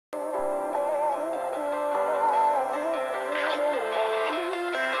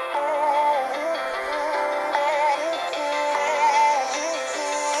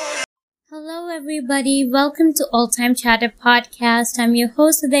everybody. Welcome to All Time Chatter Podcast. I'm your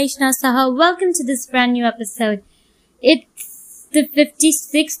host, Udeshna Saha. Welcome to this brand new episode. It's the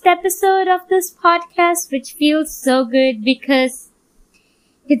 56th episode of this podcast, which feels so good because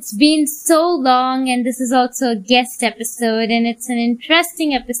it's been so long, and this is also a guest episode, and it's an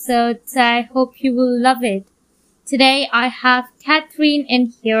interesting episode, so I hope you will love it. Today, I have Katherine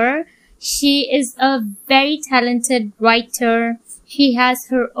in here. She is a very talented writer. She has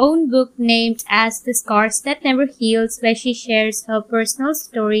her own book named as The Scars That Never Heals, where she shares her personal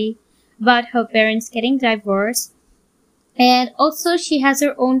story about her parents getting divorced. And also she has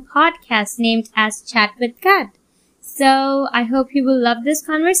her own podcast named as Chat with Kat. So I hope you will love this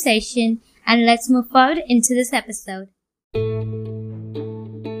conversation, and let's move forward into this episode.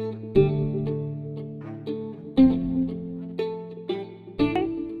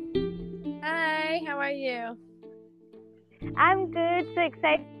 Hi, how are you? I'm good, so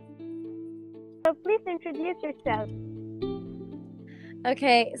excited. So please introduce yourself.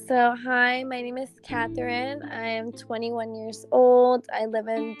 Okay, so hi, my name is Katherine. I am 21 years old. I live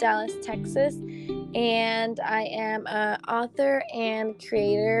in Dallas, Texas, and I am an author and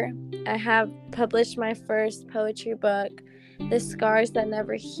creator. I have published my first poetry book, The Scars That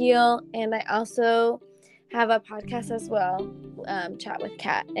Never Heal, and I also have a podcast as well, Chat with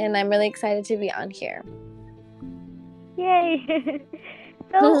Kat, and I'm really excited to be on here. Yay!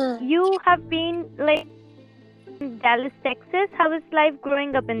 So you have been in Dallas, Texas. How is life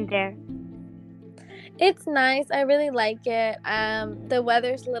growing up in there? It's nice. I really like it. The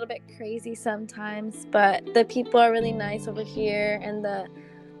weather's a little bit crazy sometimes, but the people are really nice over here, and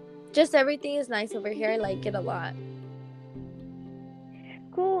just everything is nice over here. I like it a lot.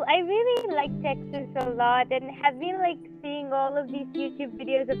 Cool. I really like Texas a lot, and have been seeing all of these YouTube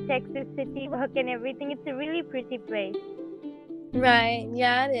videos of Texas city walk and everything. It's a really pretty place. Right.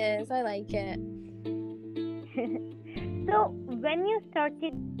 Yeah, it is. I like it. So when you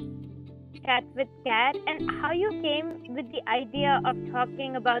started Chat with Kat, and how you came with the idea of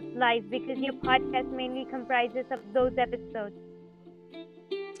talking about life, because your podcast mainly comprises of those episodes.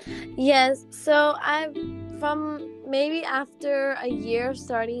 Yes. So from maybe after a year of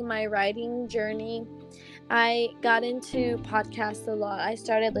starting my writing journey, I got into podcasts a lot. I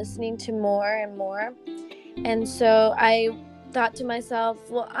started listening to more and more. And so I thought to myself,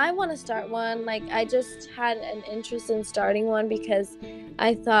 well, I want to start one. I just had an interest in starting one because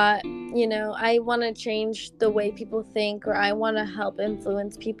I thought, I want to change the way people think, or I want to help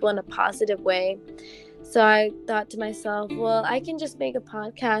influence people in a positive way. So I thought to myself, well, I can just make a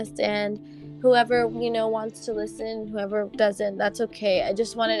podcast, and whoever, wants to listen, whoever doesn't, that's okay. I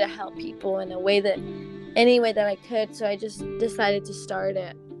just wanted to help people in any way that I could. So I just decided to start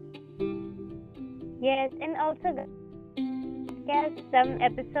it. Yes, and also some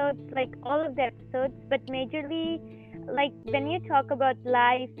episodes, all of the episodes, but majorly, when you talk about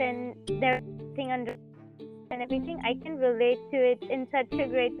life and everything under and everything, I can relate to it in such a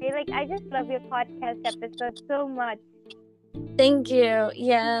great way. I just love your podcast episodes so much. Thank you.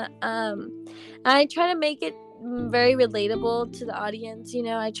 Yeah. I try to make it very relatable to the audience.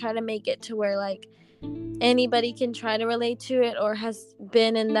 I try to make it to where anybody can try to relate to it, or has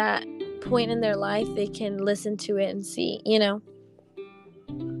been in that point in their life, they can listen to it and see,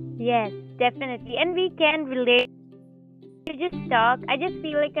 Yes, definitely. And we can relate. You just talk. I just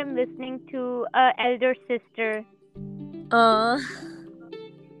feel like I'm listening to an elder sister. Aww.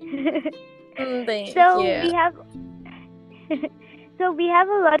 Thank you. So we have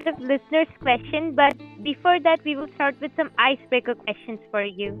a lot of listeners' questions, but before that, we will start with some icebreaker questions for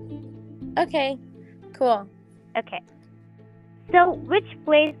you. Okay, cool. Okay. So, which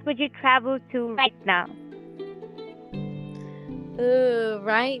place would you travel to right now? Ooh,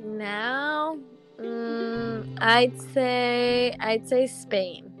 right now, I'd say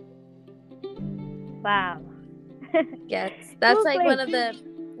Spain. Wow. Yes, that's cool one of the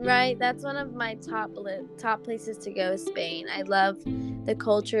That's one of my top places to go. Spain. I love the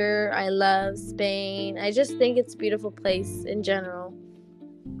culture. I love Spain. I just think it's a beautiful place in general.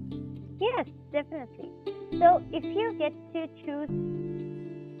 Yes, definitely. So, if you get to choose,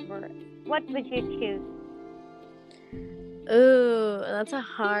 what would you choose? Ooh, that's a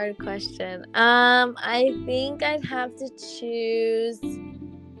hard question. I think I'd have to choose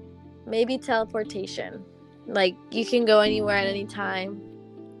maybe teleportation. You can go anywhere at any time.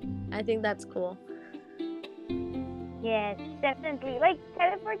 I think that's cool. Yes, definitely.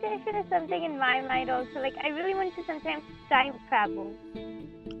 Teleportation is something in my mind also. I really want to sometimes time travel.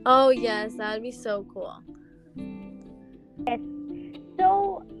 Oh, yes, that would be so cool. Yes.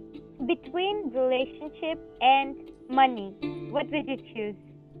 So, between relationship and money, what would you choose?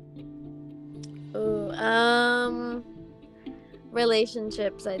 Ooh,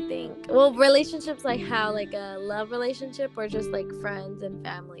 relationships, I think. Well, relationships like how, like a love relationship or just like friends and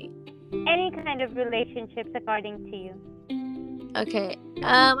family? Any kind of relationships according to you, Okay.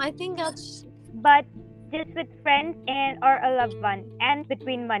 I think but just with friends and or a loved one, and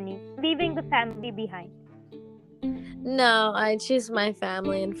between money, leaving the family behind. no, I choose my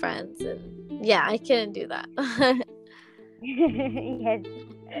family and friends, and yeah, I couldn't do that. Yes,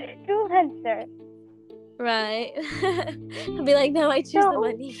 true answer. Right. I'd be like, no, I choose the So,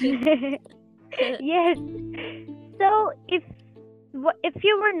 money. yes. So, if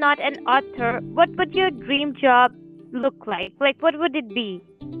you were not an author, what would your dream job look like? Like, what would it be?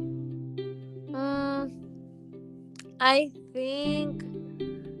 mm, I think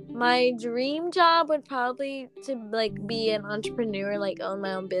my dream job would probably to like be an entrepreneur, like own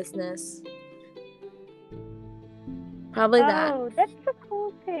my own business. Probably that. Oh, that's a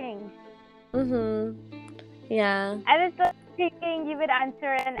cool thing. Mhm. Yeah. I was like thinking you would answer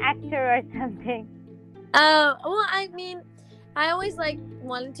an actor or something. Well, I mean, I always like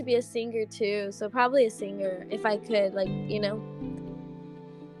wanted to be a singer too, so probably a singer if I could, like, you know.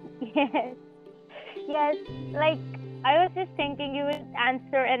 Yes, yes. Like I was just thinking you would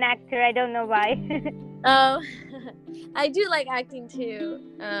answer an actor. I don't know why. Oh, I do like acting too.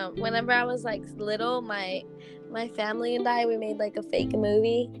 Whenever I was like little, my family and I we made like a fake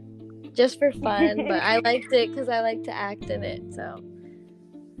movie just for fun, but I liked it because I like to act in it. So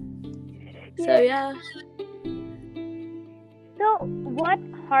Yes. yeah. So, what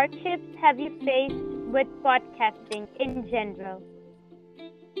hardships have you faced with podcasting in general?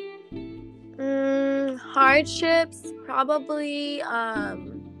 Hardships probably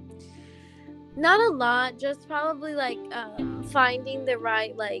not a lot, just probably like finding the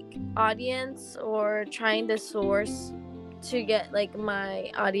right like audience or trying to source to get like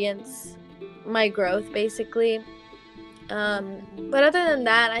my audience, my growth basically. But other than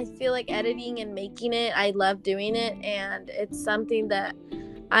that, I feel like editing and making it, I love doing it, and it's something that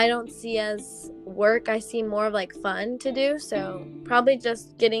I don't see as work. I see more of like fun to do. So probably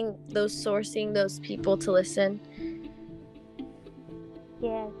just getting those sourcing those people to listen.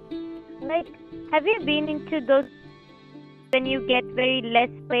 Yes. Like, have you been into those when you get very less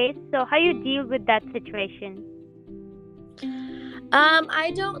place? So, how you deal with that situation?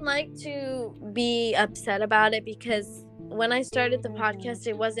 I don't like to be upset about it because when I started the Mm-hmm. podcast,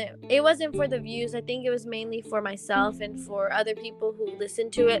 it wasn't for the views. I think it was mainly for myself and for other people who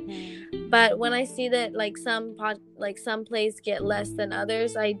listen to it. Mm-hmm. But when I see that like some plays get less than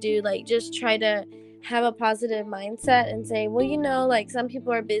others, I do like just try to have a positive mindset and say, well, like some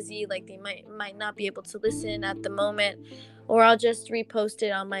people are busy, like they might not be able to listen at the moment, or I'll just repost it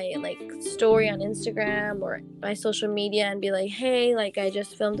on my like story on Instagram or my social media and be like, hey, like I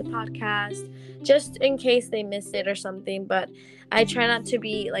just filmed a podcast, just in case they miss it or something. But I try not to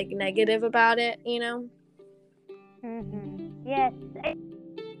be like negative about it. Mm-hmm. Yes.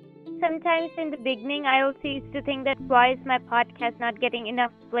 Sometimes in the beginning, I also used to think that why is my podcast not getting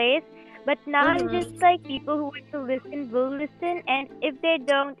enough place? But now I'm just Mm-hmm. like people who want to listen will listen, and if they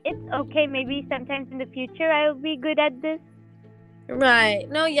don't, it's okay. Maybe sometimes in the future I'll be good at this. Right.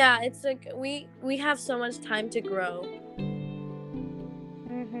 No, yeah, it's like we have so much time to grow.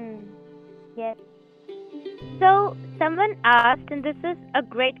 Mm-hmm. Yes. So someone asked, and this is a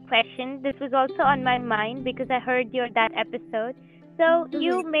great question. This was also on my mind because I heard your that episode. So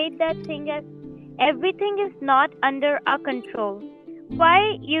you Mm-hmm. made that thing as everything is not under our control.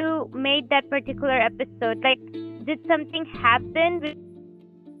 Why you made that particular episode? Like, did something happen with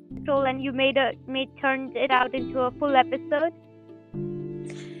control and you made turned it out into a full episode?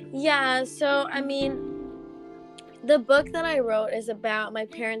 Yeah, so I mean, the book that I wrote is about my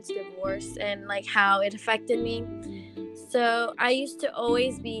parents' divorce and like how it affected me. So I used to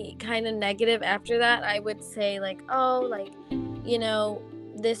always be kind of negative after that. I would say like, oh, like, you know,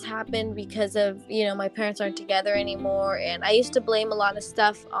 this happened because of, my parents aren't together anymore. And I used to blame a lot of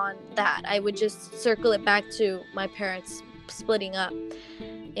stuff on that. I would just circle it back to my parents splitting up.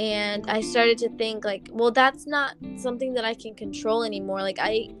 And I started to think like, well, that's not something that I can control anymore. Like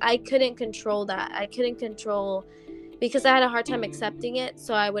I couldn't control that. I couldn't control because I had a hard time accepting it.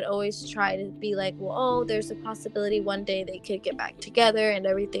 So I would always try to be like, well, oh, there's a possibility one day they could get back together and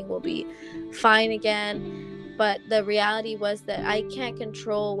everything will be fine again. But the reality was that I can't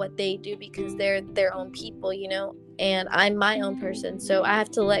control what they do because they're their own people, and I'm my own person. So I have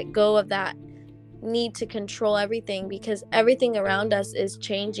to let go of that need to control everything because everything around us is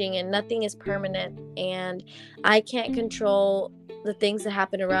changing and nothing is permanent, and I can't control the things that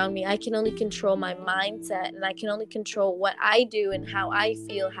happen around me. I can only control my mindset, and I can only control what I do and how I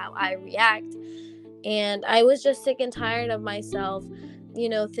feel, how I react. And I was just sick and tired of myself,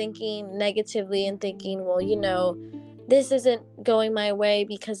 thinking negatively and thinking, well, this isn't going my way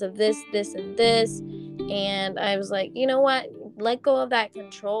because of this, this, and this. And I was like, you know what? Let go of that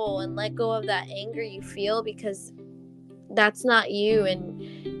control and let go of that anger you feel, because that's not you, and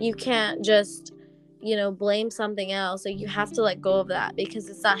you can't just, blame something else. Like, you have to let go of that because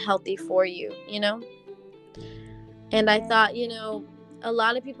it's not healthy for you. And I thought, a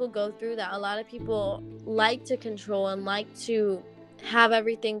lot of people go through that. A lot of people like to control and like to have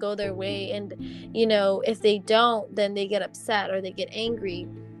everything go their way. And, if they don't, then they get upset or they get angry.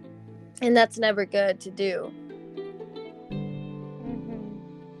 And that's never good to do.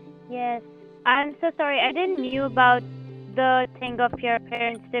 Yes. I'm so sorry. I didn't knew about the thing of your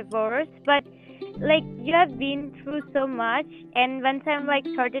parents' divorce, but like you have been through so much, and once I'm like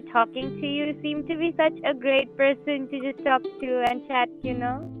started talking to you, you seem to be such a great person to just talk to and chat, you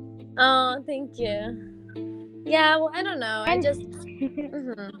know? Oh, thank you. Yeah, well, I don't know. I And just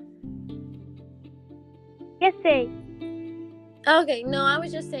mhm. yes, say. Okay, no, I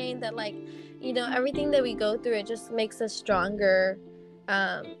was just saying that, like, everything that we go through, it just makes us stronger.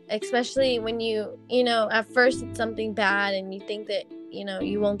 Especially when at first it's something bad and you think that,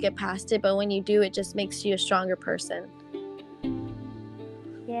 you won't get past it, but when you do, it just makes you a stronger person.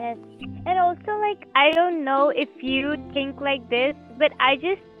 Yes. And also, like, I don't know if you think like this, but I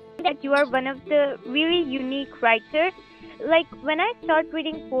just think that you are one of the really unique writers. Like, when I start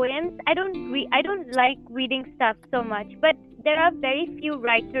reading poems, I don't like reading stuff so much, but there are very few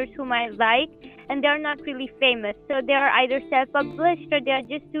writers whom I like, and they're not really famous. So they are either self-published or they are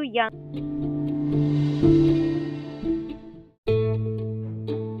just too young.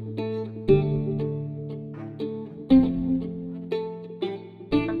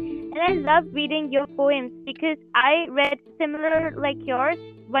 And I love reading your poems because I read similar like yours.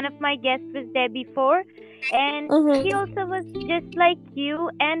 One of my guests was there before, and he Mm-hmm. also was just like you.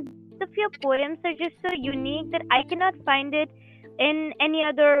 And both of your poems are just so unique that I cannot find it in any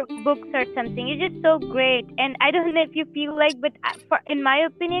other books or something. You're just so great, and I don't know if you feel like, but in my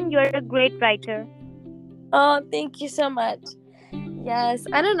opinion, you're a great writer. Oh, thank you so much. Yes,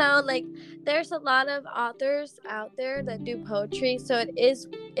 I don't know, like, there's a lot of authors out there that do poetry, so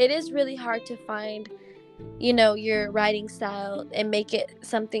it is really hard to find, your writing style and make it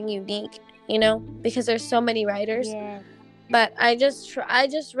something unique, because there's so many writers. Yes. But I just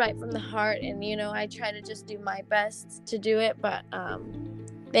write from the heart, and I try to just do my best to do it. But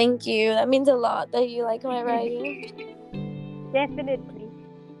thank you. That means a lot that you like my writing. Definitely.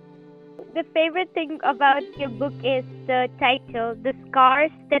 The favorite thing about your book is the title, The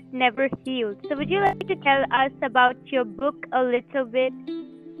Scars That Never Healed. So, would you like to tell us about your book a little bit?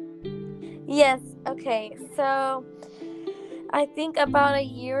 Yes, okay. So I think about a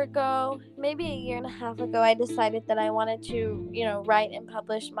year ago, maybe a year and a half ago, I decided that I wanted to, write and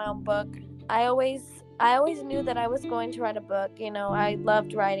publish my own book. I always knew that I was going to write a book. I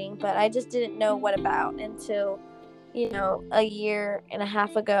loved writing, but I just didn't know what about until, a year and a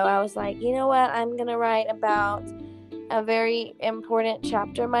half ago. I was like, you know what? I'm going to write about a very important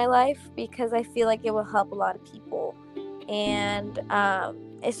chapter in my life because I feel like it will help a lot of people. And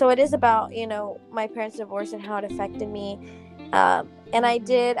so it is about, my parents' divorce and how it affected me. And I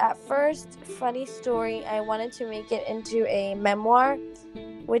did, at first, funny story, I wanted to make it into a memoir,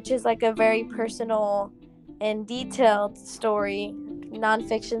 which is like a very personal and detailed story,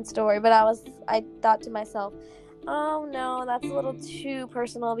 nonfiction story. But I thought to myself, oh no, that's a little too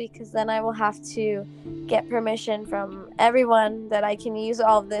personal, because then I will have to get permission from everyone that I can use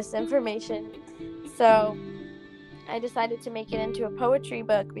all of this information. So I decided to make it into a poetry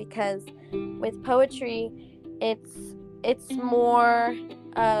book, because with poetry, it's more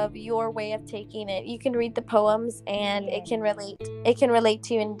of your way of taking it. You can read the poems and Yes. it can relate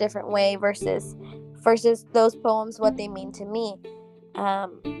to you in a different way versus those poems, what they mean to me.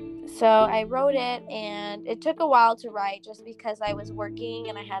 So I wrote it, and it took a while to write just because I was working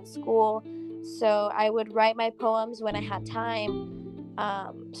and I had school. So I would write my poems when I had time.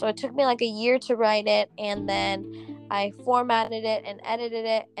 So it took me like a year to write it, and then I formatted it and edited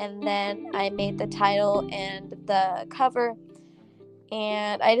it, and then I made the title and the cover.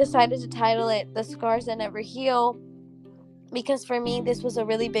 And I decided to title it The Scars That Never Heal, because for me this was a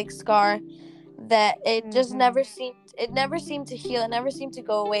really big scar that it just never seemed to heal. It never seemed to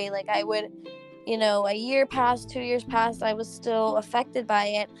go away. Like, I would, a year passed, 2 years passed, I was still affected by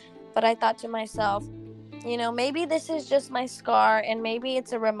it. But I thought to myself, maybe this is just my scar, and maybe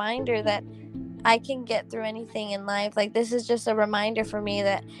it's a reminder that I can get through anything in life. Like, this is just a reminder for me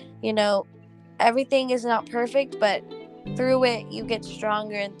that, everything is not perfect, but through it you get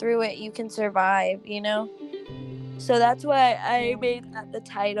stronger, and through it you can survive, you know? So that's why I made that the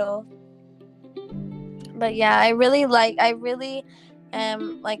title. But yeah, I really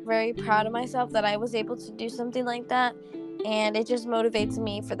am like very proud of myself that I was able to do something like that, and it just motivates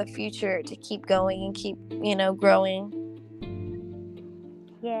me for the future to keep going and keep, growing.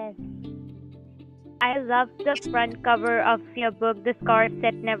 Yes. I love the front cover of your book, The Scars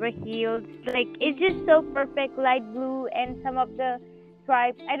That Never Healed. Like, it's just so perfect, light blue, and some of the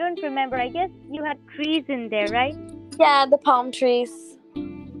stripes. I don't remember. I guess you had trees in there, right? Yeah, the palm trees.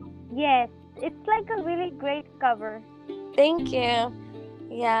 Yes. It's like a really great cover. Thank you.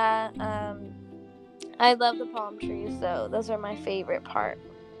 Yeah, I love the palm trees, so those are my favorite part,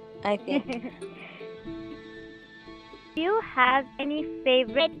 I think. Do you have any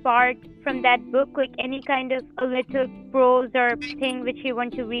favorite part from that book, like any kind of a little prose or thing which you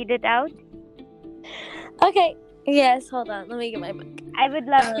want to read it out? Okay. Yes, hold on. Let me get my book. I would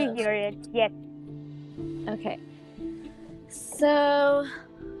love to hear it. Yes. Okay. So,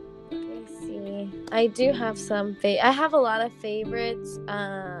 let me see. I do have some I have a lot of favorites.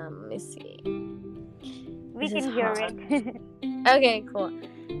 Let me see. We can hear it. Okay, cool.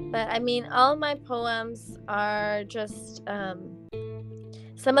 But I mean, all of my poems are just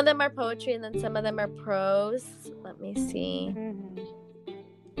some of them are poetry and then some of them are prose. Let me see.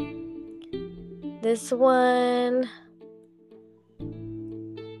 This one,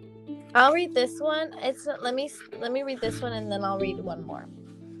 I'll read this one. Let me read this one and then I'll read one more.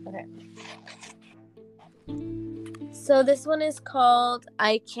 Okay. So this one is called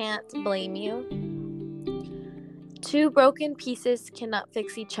I Can't Blame You. Two broken pieces cannot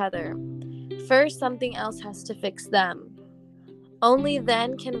fix each other. First, something else has to fix them. Only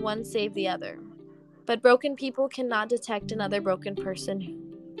then can one save the other. But broken people cannot detect another broken person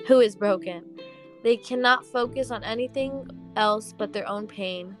who is broken. They cannot focus on anything else but their own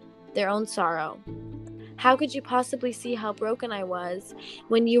pain, their own sorrow. How could you possibly see how broken I was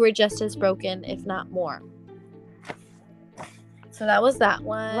when you were just as broken, if not more? So that was that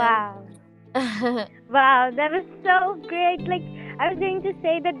one. Wow. Wow, that was so great. Like, I was going to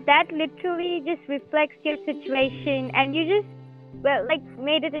say that literally just reflects your situation, and you just,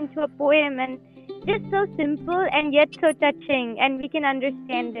 made it into a poem, and just so simple and yet so touching, and we can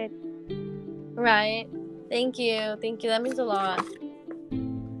understand it. Right. Thank you. That means a lot.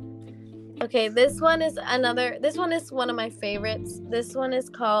 Okay, this one is one of my favorites. This one is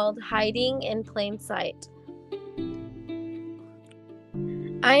called Hiding in Plain Sight.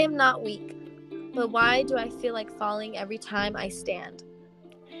 I am not weak, but why do I feel like falling every time I stand?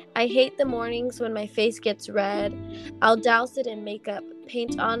 I hate the mornings when my face gets red. I'll douse it in makeup,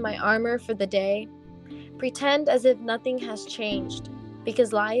 paint on my armor for the day, pretend as if nothing has changed,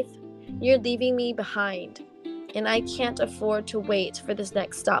 because life, you're leaving me behind, and I can't afford to wait for this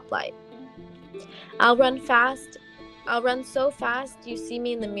next stoplight. I'll run so fast you see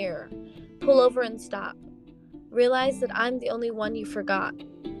me in the mirror, pull over and stop, realize that I'm the only one you forgot.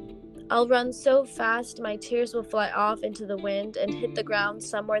 I'll run so fast my tears will fly off into the wind and hit the ground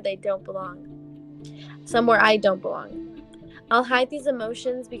somewhere I don't belong. I'll hide these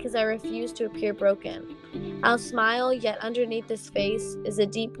emotions because I refuse to appear broken. I'll smile, yet underneath this face is a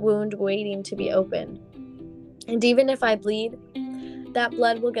deep wound waiting to be opened. And even if I bleed, that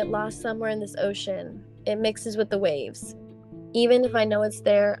blood will get lost somewhere in this ocean. It mixes with the waves. Even if I know it's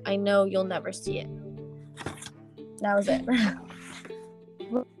there, I know you'll never see it. That was it.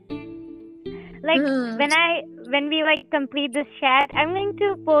 When we complete this chat, I'm going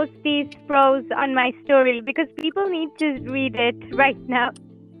to post these prose on my story because people need to read it right now.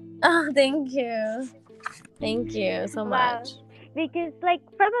 Oh, thank you so much. Because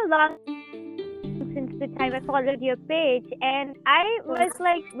from a long since the time I followed your page, and I was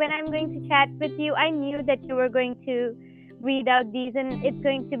when I'm going to chat with you, I knew that you were going to read out these, and it's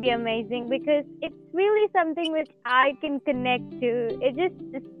going to be amazing because it's really something which I can connect to.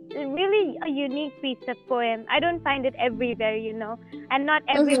 It's really a unique piece of poem. I don't find it everywhere, and not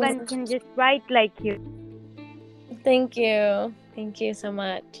everyone can just write like you. Thank you so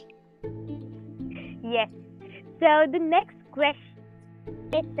much. Yes. So the next question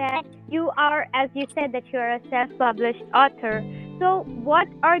is that you are, as you said, that you are a self-published author. So what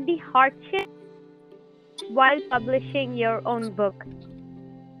are the hardships while publishing your own book?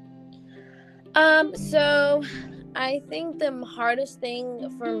 So I think the hardest thing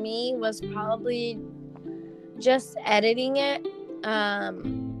for me was probably just editing it,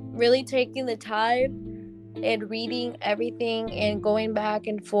 really taking the time and reading everything and going back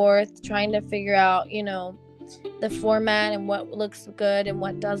and forth, trying to figure out, the format and what looks good and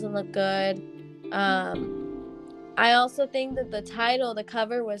what doesn't look good. I also think that the title, the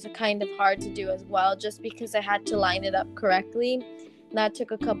cover, was kind of hard to do as well, just because I had to line it up correctly. That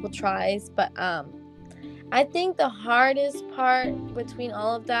took a couple tries, but I think the hardest part between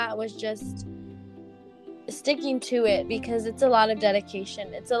all of that was just sticking to it, because it's a lot of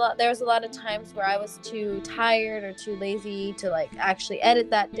dedication. There was a lot of times where I was too tired or too lazy to like actually edit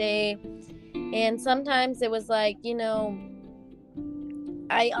that day. And sometimes it was like,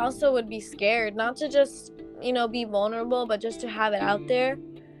 I also would be scared not to just, be vulnerable, but just to have it out there,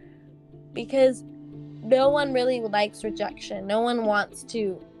 because no one really likes rejection. No one wants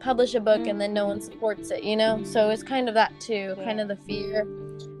to publish a book and then no one supports it, So it's kind of that too, kind of the fear.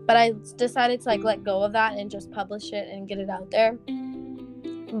 But I decided to like let go of that and just publish it and get it out there.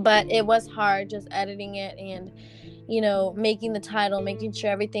 But it was hard just editing it and, making the title, making sure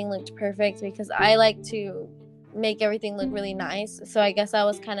everything looked perfect, because I like to make everything look really nice. So I guess I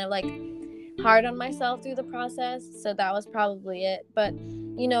was kind of like hard on myself through the process. So that was probably it. But,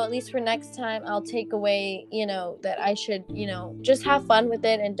 at least for next time, I'll take away, that I should, just have fun with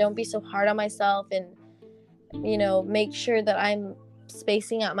it and don't be so hard on myself, and, make sure that I'm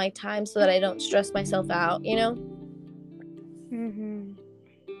spacing out my time so that I don't stress myself out, Mm-hmm.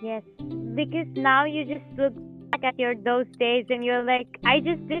 Yes, because now you just look back at those days and you're like, I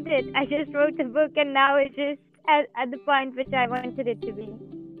just did it. I just wrote the book, and now it's just at the point which I wanted it to be.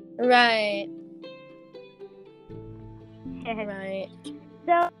 Right. Yes. Right.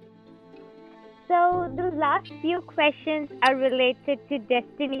 So the last few questions are related to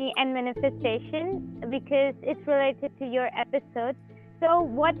destiny and manifestation, because it's related to your episode. So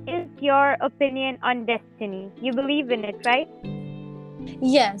what is your opinion on destiny? You believe in it, right?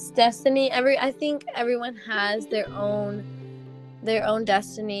 Yes, destiny. I think everyone has their own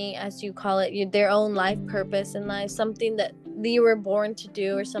destiny, as you call it, their own life purpose in life, something that you were born to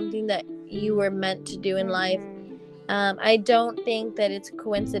do, or something that you were meant to do in life. I don't think that it's a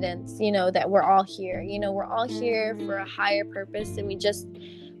coincidence, that we're all here. We're all here for a higher purpose, and we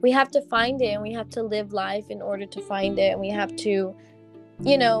have to find it, and we have to live life in order to find it, and we have to,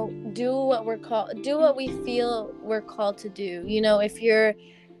 do what we feel we're called to do. If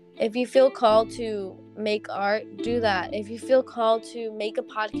you feel called to make art, do that. If you feel called to make a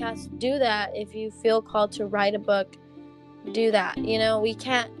podcast, do that. If you feel called to write a book, do that. We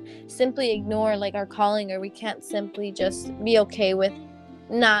can't simply ignore like our calling, or we can't simply just be okay with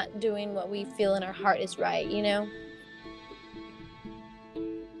not doing what we feel in our heart is right.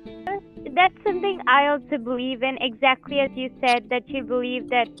 That's something I also believe in, exactly as you said, that you believe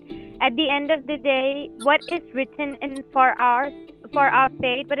that at the end of the day, what is written in for our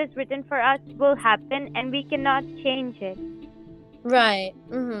fate, what is written for us will happen, and we cannot change it. Right.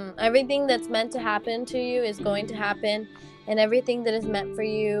 Everything that's meant to happen to you is going to happen, and everything that is meant for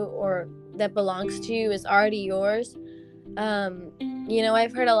you or that belongs to you is already yours.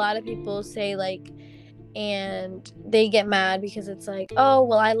 I've heard a lot of people say like, and they get mad because it's like, oh,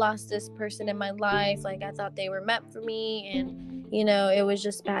 well, I lost this person in my life, like I thought they were meant for me, and it was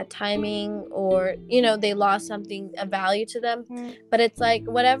just bad timing, or they lost something of value to them. But it's like,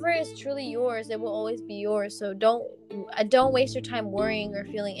 whatever is truly yours, it will always be yours. So don't waste your time worrying or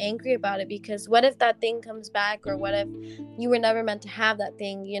feeling angry about it, because what if that thing comes back, or what if you were never meant to have that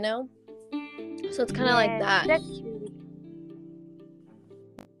thing, so it's kind of like that. That's true.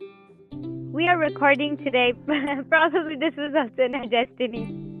 We are recording today. Probably this was also in our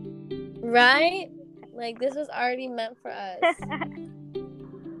destiny. Right? Like, this was already meant for us.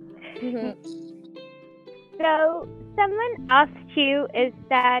 So, someone asked you is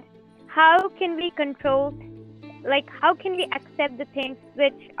that how can we how can we accept the things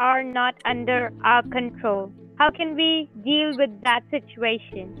which are not under our control? How can we deal with that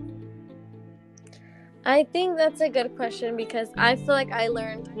situation? I think that's a good question, because I feel like I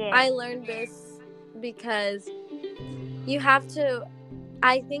learned this, because you have to,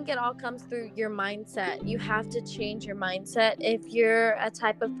 I think it all comes through your mindset. You have to change your mindset. If you're a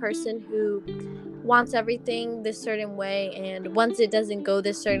type of person who wants everything this certain way, and once it doesn't go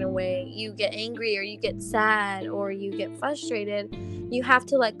this certain way, you get angry, or you get sad, or you get frustrated, you have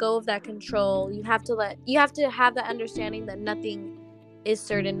to let go of that control. You have to have that understanding that nothing is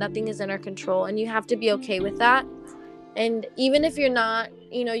certain, nothing is in our control, and you have to be okay with that. And even if you're not,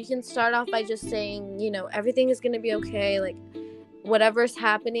 you can start off by just saying, everything is going to be okay, like whatever's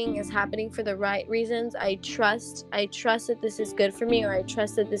happening is happening for the right reasons. I trust that this is good for me, or I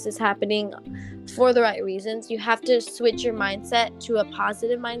trust that this is happening for the right reasons. You have to switch your mindset to a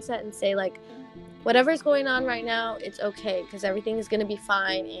positive mindset and say, like, whatever's going on right now, it's okay, because everything is going to be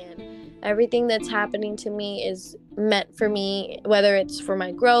fine, and everything that's happening to me is meant for me, whether it's for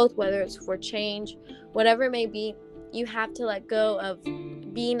my growth, whether it's for change, whatever it may be, you have to let go of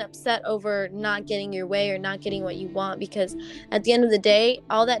being upset over not getting your way or not getting what you want, because at the end of the day,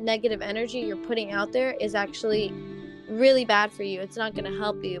 all that negative energy you're putting out there is actually really bad for you. It's not going to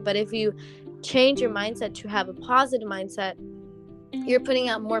help you. But if you change your mindset to have a positive mindset, you're putting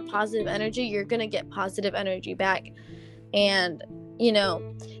out more positive energy, you're going to get positive energy back. And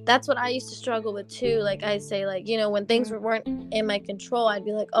that's what I used to struggle with too. Like I say, like, when things weren't in my control, I'd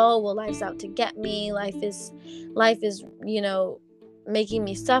be like, oh well, life's out to get me, life is making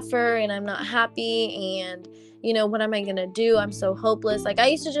me suffer, and I'm not happy, and what am I gonna do? I'm so hopeless. Like I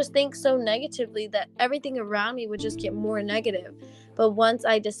used to just think so negatively that everything around me would just get more negative. But once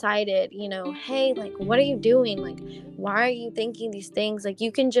I decided, hey, like, what are you doing? Like, why are you thinking these things? Like,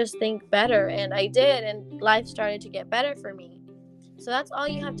 you can just think better. And I did, and life started to get better for me. So that's all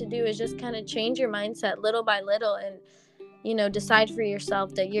you have to do, is just kind of change your mindset little by little, and decide for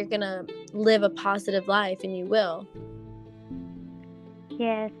yourself that you're gonna live a positive life, and you will.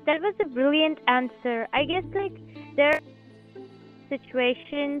 Yes, that was a brilliant answer. I guess like there are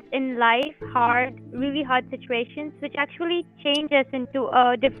situations in life, really hard situations, which actually change us into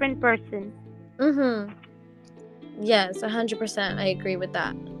a different person. Yes, 100%. I agree with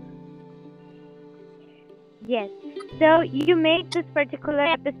that. Yes. So you made this particular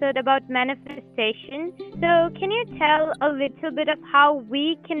episode about manifestation. So can you tell a little bit of how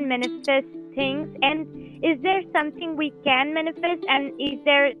we can manifest things, and is there something we can manifest, and is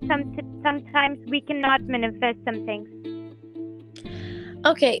there sometimes we cannot manifest some things?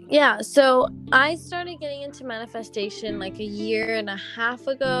 Okay, yeah. So I started getting into manifestation like about a year and a half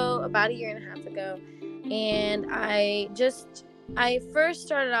ago, and I first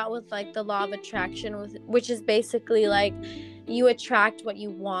started out with like the law of attraction, which is basically like you attract what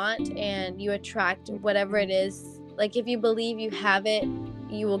you want, and you attract whatever it is. Like if you believe you have it,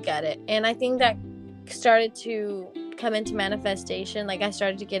 you will get it. And I think that started to come into manifestation. Like I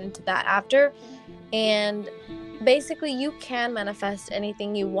started to get into that after, and basically you can manifest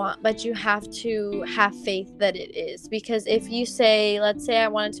anything you want, but you have to have faith that it is. Because if you say, let's say I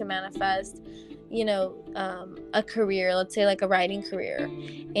wanted to manifest a career, let's say like a writing career,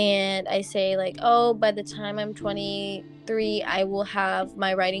 and I say like, oh, by the time I'm 23 I will have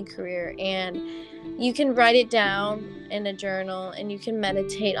my writing career, and you can write it down in a journal and you can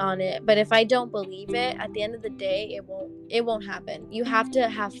meditate on it, but if I don't believe it, at the end of the day it won't happen. You have to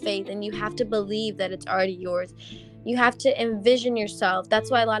have faith, and you have to believe that it's already yours. You have to envision yourself. That's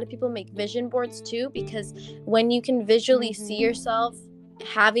why a lot of people make vision boards too, because when you can visually see yourself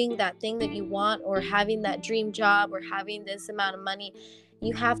having that thing that you want, or having that dream job, or having this amount of money,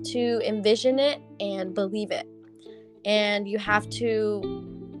 you have to envision it and believe it. And you have to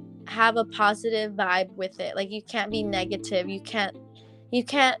have a positive vibe with it. Like you can't be negative. You can't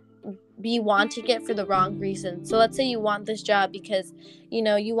be wanting it for the wrong reason. So let's say you want this job because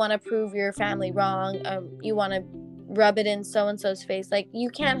you want to prove your family wrong, you want to rub it in so and so's face. Like you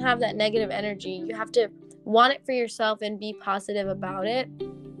can't have that negative energy. You have to want it for yourself and be positive about it.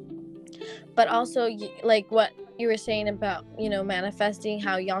 But also, like what you were saying about manifesting,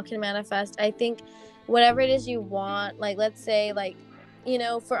 how y'all can manifest, I think whatever it is you want, like let's say like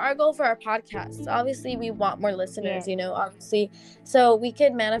for our goal for our podcast, obviously we want more listeners, obviously, so we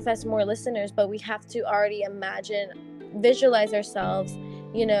could manifest more listeners, but we have to already visualize ourselves.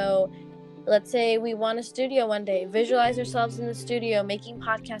 Let's say we want a studio one day, visualize ourselves in the studio making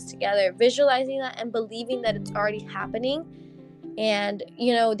podcasts together, visualizing that and believing that it's already happening. And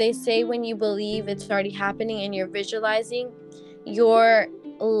they say when you believe it's already happening and you're visualizing, you're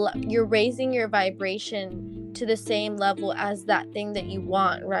raising your vibration to the same level as that thing that you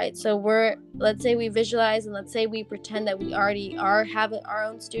want, right? So let's say we visualize, and let's say we pretend that we already have our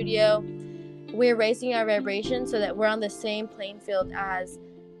own studio. We're raising our vibration so that we're on the same playing field as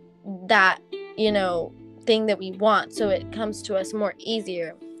that thing that we want, so it comes to us more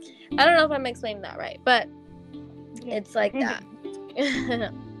easier. I don't know if I'm explaining that right, but it's like that.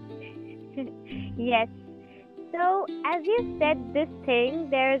 Yes. So as you said this thing,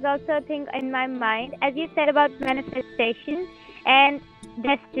 there is also a thing in my mind, as you said about manifestation and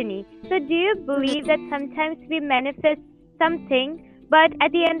destiny. So do you believe that sometimes we manifest something, but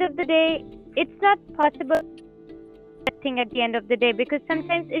at the end of the day it's not possible thing at the end of the day, because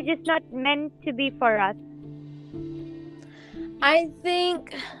sometimes it's just not meant to be for us? I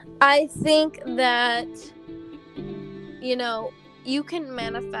think that you can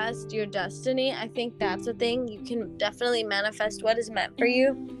manifest your destiny. I think that's a thing. You can definitely manifest what is meant for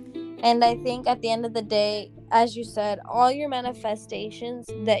you. And I think at the end of the day, as you said, all your manifestations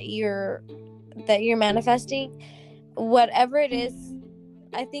that you're manifesting, whatever it is,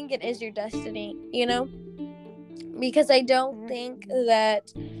 I think it is your destiny, because I don't think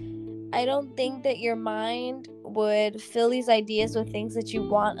that your mind would fill these ideas with things that you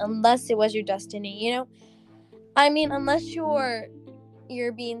want unless it was your destiny, I mean, unless you're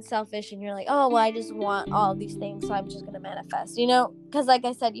being selfish and you're like, oh, well, I just want all of these things, so I'm just going to manifest, because like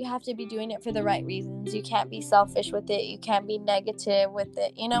I said, you have to be doing it for the right reasons. You can't be selfish with it. You can't be negative with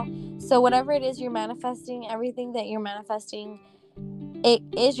it, so whatever it is you're manifesting, everything that you're manifesting, it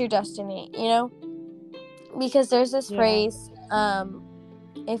is your destiny, because there's this phrase,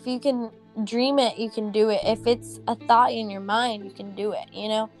 if you can dream it, you can do it. If it's a thought in your mind, you can do it,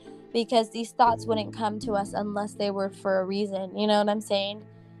 because these thoughts wouldn't come to us unless they were for a reason, you know what I'm saying?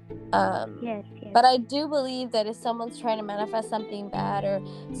 Yes. But I do believe that if someone's trying to manifest something bad or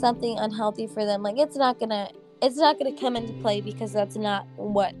something unhealthy for them, like it's not gonna come into play, because that's not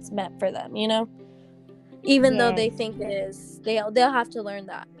what's meant for them, even though they think it is. They'll have to learn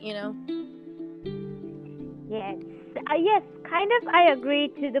that, Yes. Yes, kind of I agree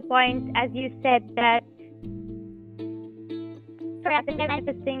to the point as you said that for us, if we're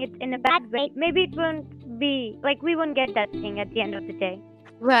manifesting it in a bad way, maybe it won't be, like, we won't get that thing at the end of the day.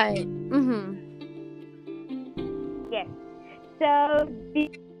 Right. Yes. So,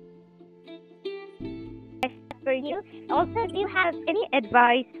 for you, also, do you have any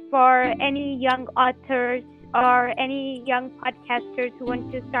advice for any young authors or any young podcasters who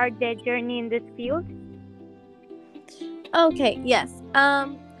want to start their journey in this field? Okay, yes.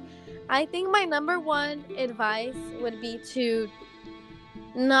 I think my number one advice would be to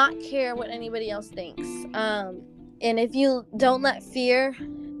not care what anybody else thinks. And if you don't let fear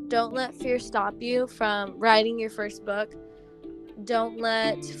stop you from writing your first book. Don't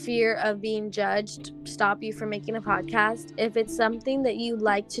let fear of being judged stop you from making a podcast. If it's something that you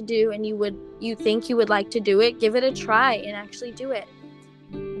like to do and you think you would like to do it, give it a try and actually do it.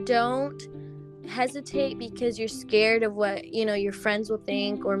 Don't hesitate because you're scared of what your friends will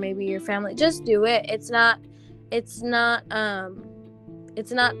think, or maybe your family. Just do it. It's not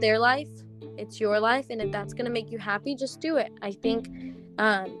their life, it's your life, and if that's going to make you happy, just do it. I think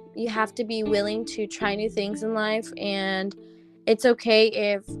you have to be willing to try new things in life, and it's okay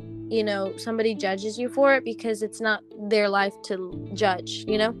if somebody judges you for it, because it's not their life to judge.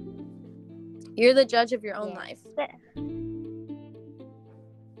 You're the judge of your own life.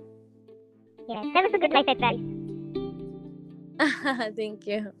 Yeah, that was a good life advice. Thank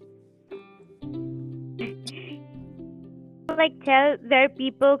you. Tell where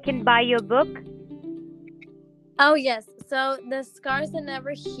people can buy your book? Oh yes, so The Scars That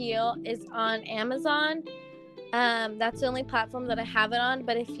Never Heal is on Amazon. That's the only platform that I have it on,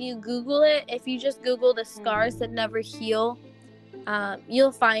 but if you just Google The Scars That Never Heal,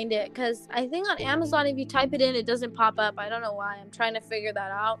 you'll find it, because I think on Amazon, if you type it in, it doesn't pop up. I don't know why. I'm trying to figure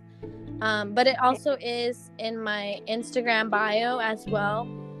that out. But it also is in my Instagram bio as well.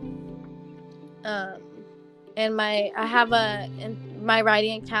 And my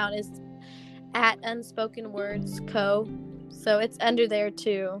writing account is at Unspoken Words Co. So it's under there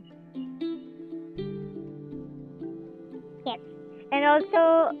too. Yes. And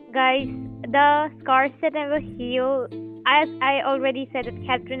also, guys, The Scars That Never Heal, as I already said, that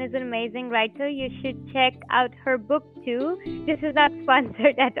Katherine is an amazing writer. You should check out her book too. This is not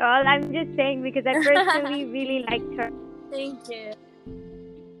sponsored at all. I'm just saying because I personally really liked her. Thank you.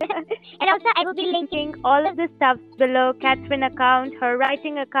 And also, I will be linking all of the stuff below: Katherine account, her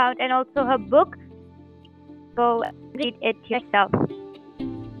writing account, and also her book. Go read it yourself.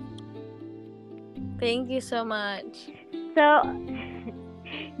 Thank you so much. So,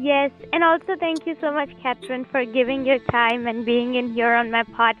 yes, and also thank you so much, Katherine, for giving your time and being in here on my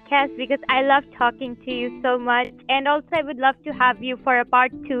podcast, because I love talking to you so much. And also, I would love to have you for a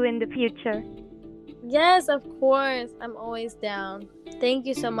part 2 in the future. Yes, of course. I'm always down. Thank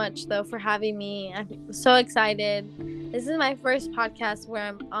you so much, though, for having me. I'm so excited. This is my first podcast where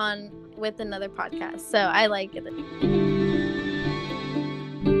I'm on with another podcast, so I like it.